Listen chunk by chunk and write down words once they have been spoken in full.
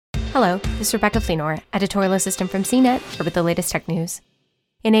Hello, this is Rebecca Fleenor, editorial assistant from CNET, here with the latest tech news.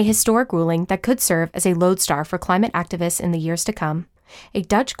 In a historic ruling that could serve as a lodestar for climate activists in the years to come, a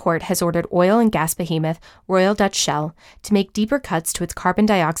Dutch court has ordered oil and gas behemoth Royal Dutch Shell to make deeper cuts to its carbon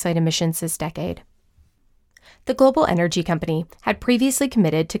dioxide emissions this decade. The global energy company had previously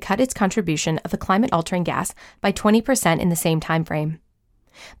committed to cut its contribution of the climate-altering gas by 20% in the same timeframe.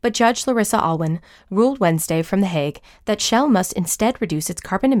 But Judge Larissa Alwyn ruled Wednesday from The Hague that Shell must instead reduce its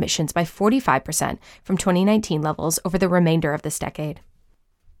carbon emissions by 45% from 2019 levels over the remainder of this decade.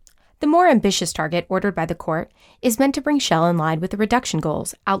 The more ambitious target ordered by the court is meant to bring Shell in line with the reduction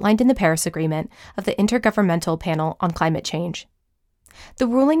goals outlined in the Paris Agreement of the Intergovernmental Panel on Climate Change. The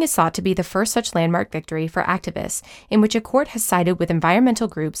ruling is thought to be the first such landmark victory for activists in which a court has sided with environmental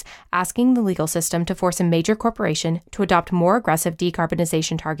groups asking the legal system to force a major corporation to adopt more aggressive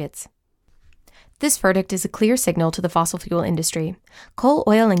decarbonization targets. This verdict is a clear signal to the fossil fuel industry. Coal,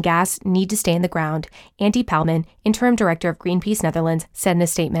 oil, and gas need to stay in the ground, Andy Palman, interim director of Greenpeace Netherlands, said in a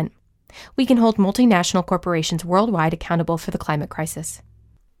statement. We can hold multinational corporations worldwide accountable for the climate crisis.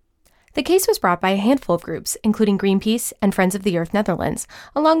 The case was brought by a handful of groups, including Greenpeace and Friends of the Earth Netherlands,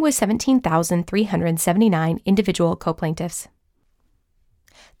 along with 17,379 individual co-plaintiffs.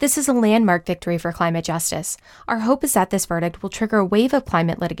 This is a landmark victory for climate justice. Our hope is that this verdict will trigger a wave of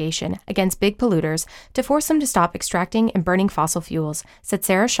climate litigation against big polluters to force them to stop extracting and burning fossil fuels, said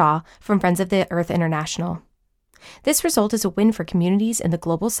Sarah Shaw from Friends of the Earth International. This result is a win for communities in the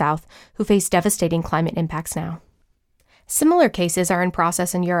global south who face devastating climate impacts now. Similar cases are in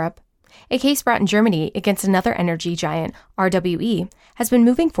process in Europe. A case brought in Germany against another energy giant, RWE, has been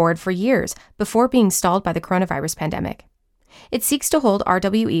moving forward for years before being stalled by the coronavirus pandemic. It seeks to hold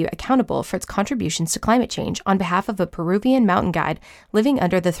RWE accountable for its contributions to climate change on behalf of a Peruvian mountain guide living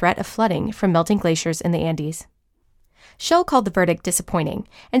under the threat of flooding from melting glaciers in the Andes. Shell called the verdict disappointing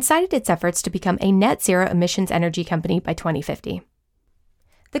and cited its efforts to become a net zero emissions energy company by 2050.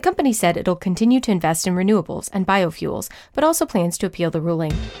 The company said it'll continue to invest in renewables and biofuels, but also plans to appeal the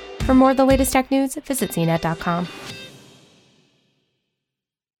ruling. For more of the latest tech news, visit cnet.com.